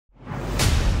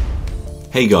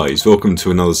Hey guys, welcome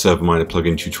to another ServerMiner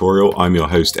plugin tutorial. I'm your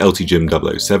host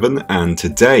LTJim007 and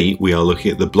today we are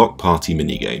looking at the block party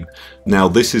minigame. Now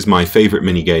this is my favourite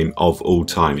minigame of all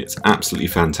time, it's absolutely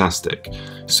fantastic.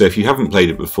 So if you haven't played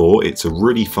it before, it's a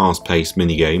really fast paced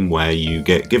minigame where you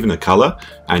get given a colour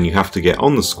and you have to get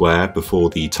on the square before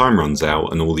the time runs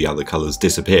out and all the other colours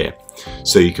disappear.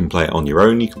 So you can play it on your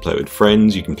own, you can play it with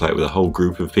friends, you can play it with a whole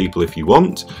group of people if you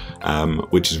want,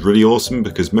 which is really awesome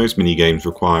because most minigames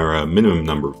require a minimum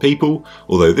number of people,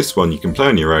 although this one you can play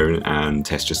on your own and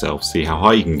test yourself, see how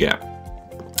high you can get.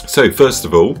 So first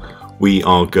of all, we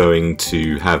are going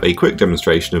to have a quick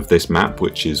demonstration of this map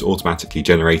which is automatically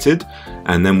generated,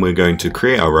 and then we're going to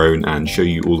create our own and show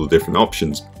you all the different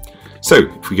options. So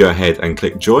if we go ahead and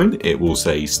click join, it will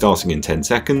say starting in 10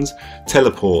 seconds,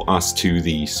 teleport us to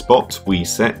the spot we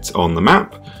set on the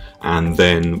map, and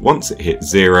then once it hits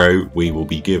 0 we will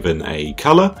be given a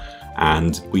colour,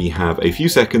 and we have a few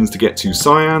seconds to get to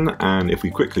cyan, and if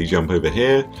we quickly jump over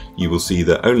here you will see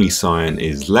that only cyan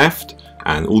is left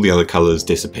and all the other colours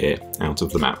disappear out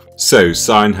of the map. So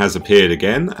cyan has appeared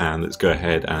again, and let's go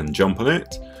ahead and jump on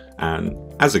it. And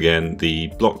as again, the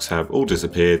blocks have all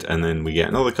disappeared, and then we get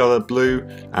another colour, blue,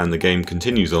 and the game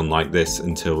continues on like this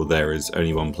until there is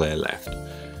only one player left.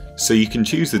 So you can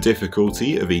choose the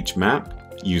difficulty of each map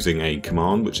using a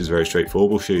command, which is very straightforward.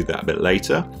 We'll show you that a bit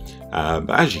later. But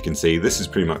as you can see, this is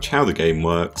pretty much how the game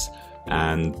works,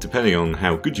 and depending on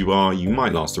how good you are, you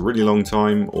might last a really long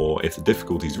time, or if the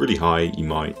difficulty is really high, you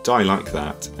might die like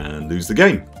that and lose the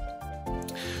game.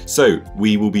 So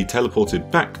we will be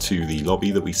teleported back to the lobby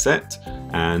that we set,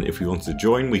 and if we wanted to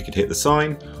join we could hit the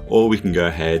sign, or we can go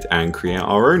ahead and create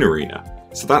our own arena.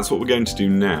 So that's what we're going to do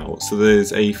now. So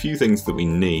there's a few things that we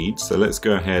need, so let's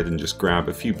go ahead and just grab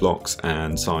a few blocks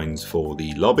and signs for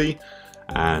the lobby,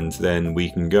 and then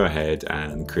we can go ahead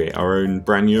and create our own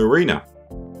brand new arena.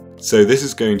 So this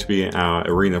is going to be our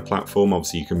arena platform.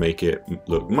 Obviously you can make it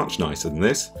look much nicer than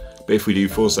this, but if we do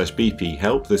 /BP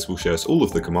help, this will show us all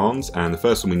of the commands, and the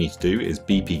first one we need to do is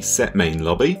BP set main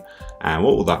lobby, and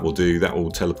what that will do, that will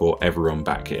teleport everyone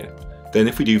back here. Then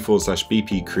if we do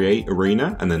 /BP create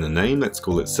arena and then a name, let's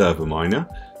call it ServerMiner,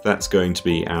 that's going to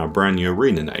be our brand new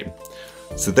arena name.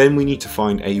 So then we need to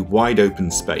find a wide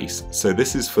open space. So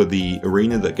this is for the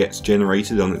arena that gets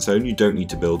generated on its own, you don't need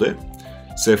to build it.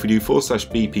 So if we do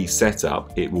 /BP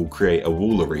setup, it will create a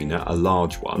wall arena, a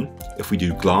large one. If we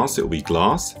do glass, it will be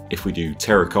glass. If we do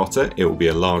terracotta, it will be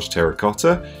a large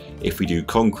terracotta. If we do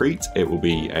concrete, it will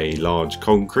be a large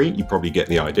concrete. You probably get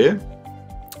the idea.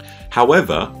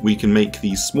 However, we can make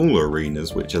these smaller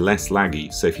arenas which are less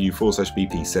laggy. So if you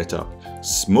 /BP setup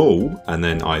small and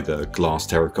then either glass,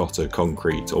 terracotta,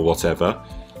 concrete or whatever,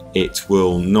 it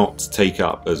will not take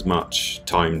up as much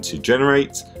time to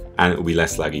generate, and it will be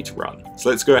less laggy to run. So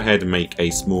let's go ahead and make a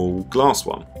small glass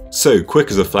one. So quick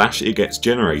as a flash it gets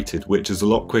generated, which is a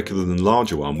lot quicker than the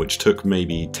larger one, which took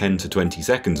maybe 10 to 20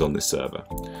 seconds on this server.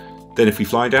 Then if we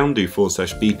fly down, do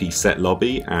 /BP set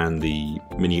lobby and the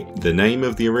name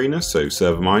of the arena, so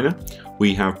ServerMiner,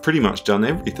 we have pretty much done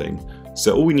everything.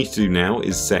 So all we need to do now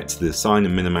is set the sign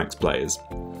and minimax players.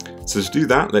 So to do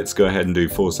that, let's go ahead and do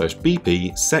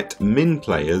 /BP set min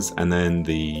players and then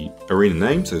the arena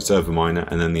name, so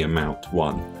ServerMiner, and then the amount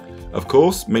 1. Of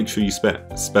course, make sure you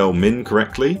spell min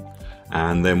correctly,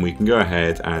 and then we can go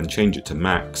ahead and change it to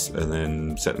max and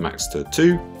then set the max to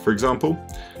 2, for example,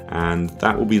 and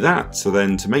that will be that. So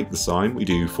then to make the sign, we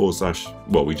do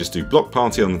we just do block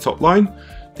party on the top line.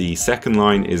 The second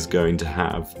line is going to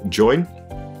have join,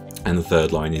 and the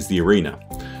third line is the arena.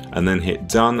 And then hit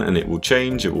done and it will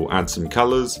change, it will add some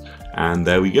colours, and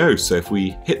there we go. So if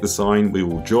we hit the sign, we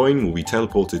will join, we'll be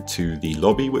teleported to the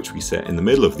lobby which we set in the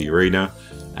middle of the arena,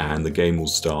 and the game will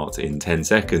start in 10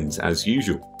 seconds as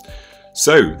usual.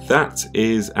 So that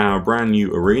is our brand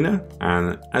new arena,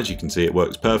 and as you can see it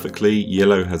works perfectly.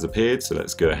 Yellow has appeared, so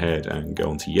let's go ahead and go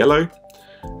on to yellow,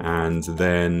 and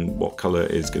then what colour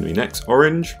is going to be next?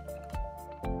 Orange.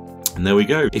 And there we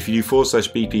go. If you do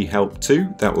 /BP help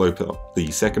 2, that will open up the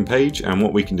second page, and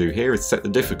what we can do here is set the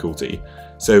difficulty.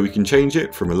 So we can change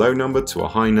it from a low number to a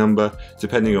high number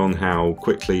depending on how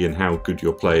quickly and how good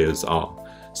your players are.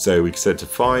 So we can set to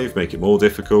 5, make it more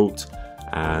difficult,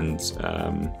 and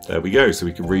there we go. So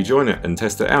we can rejoin it and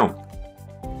test it out.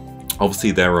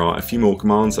 Obviously there are a few more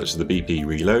commands such as the BP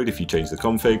reload if you change the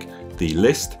config, the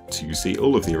list to see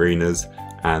all of the arenas,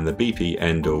 and the BP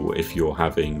end all if you're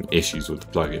having issues with the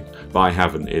plugin. But I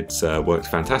haven't, it's worked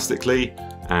fantastically,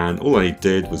 and all I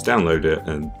did was download it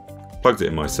and plugged it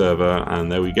in my server,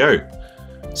 and there we go.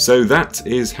 So that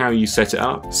is how you set it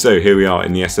up. So here we are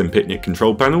in the SM Picnic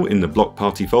control panel in the block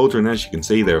party folder, and as you can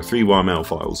see there are 3 YML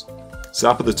files. So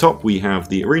up at the top we have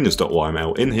the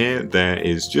arenas.yml. In here there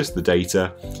is just the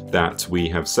data that we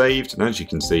have saved, and as you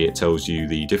can see it tells you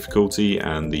the difficulty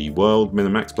and the world,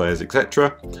 min-max players,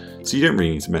 etc. So you don't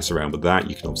really need to mess around with that.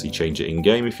 You can obviously change it in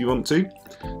game if you want to.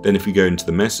 Then if we go into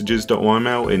the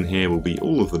messages.yml, in here will be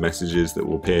all of the messages that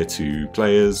will appear to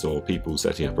players or people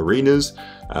setting up arenas,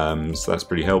 so that's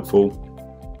pretty helpful.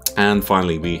 And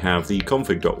finally we have the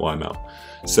config.yml.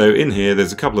 So in here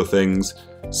there's a couple of things.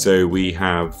 So we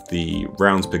have the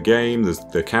rounds per game, there's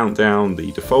the countdown,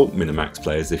 the default min-max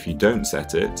players if you don't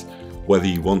set it, whether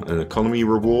you want an economy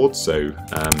reward, so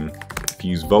if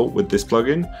you use Vault with this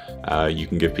plugin, you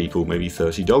can give people maybe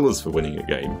 $30 for winning a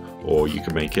game, or you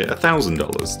can make it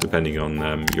 $1,000 depending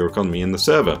on your economy in the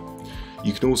server.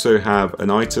 You can also have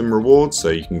an item reward, so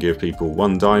you can give people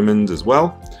 1 diamond as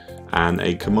well, and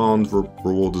a command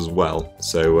reward as well.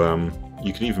 So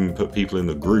you can even put people in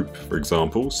the group, for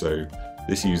example. So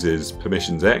this uses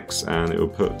permissions X and it will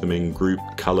put them in group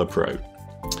color pro.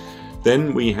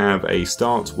 Then we have a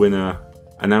start winner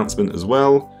announcement as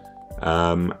well,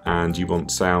 and you want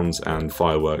sounds and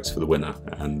fireworks for the winner,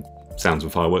 and sounds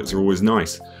and fireworks are always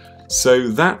nice. So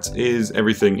that is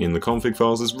everything in the config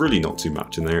files. There's really not too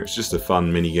much in there. It's just a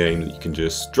fun mini game that you can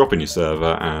just drop in your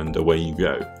server and away you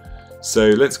go. So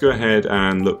let's go ahead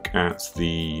and look at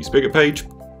the Spigot page.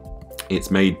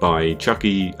 It's made by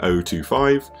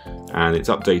Chucky025 and it's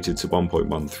updated to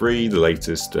 1.13, the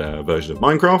latest version of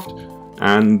Minecraft.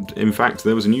 And in fact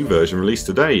there was a new version released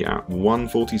today at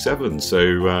 1.47,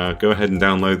 so go ahead and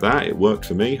download that. It worked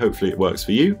for me, hopefully it works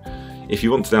for you. If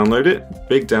you want to download it,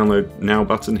 big download now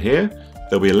button here.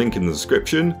 There'll be a link in the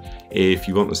description. If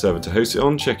you want the server to host it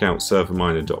on, check out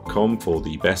ServerMiner.com for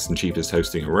the best and cheapest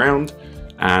hosting around.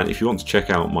 And if you want to check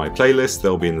out my playlist,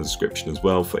 they'll be in the description as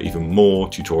well for even more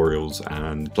tutorials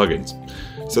and plugins.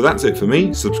 So that's it for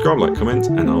me. Subscribe, like, comment,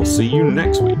 and I'll see you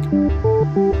next week.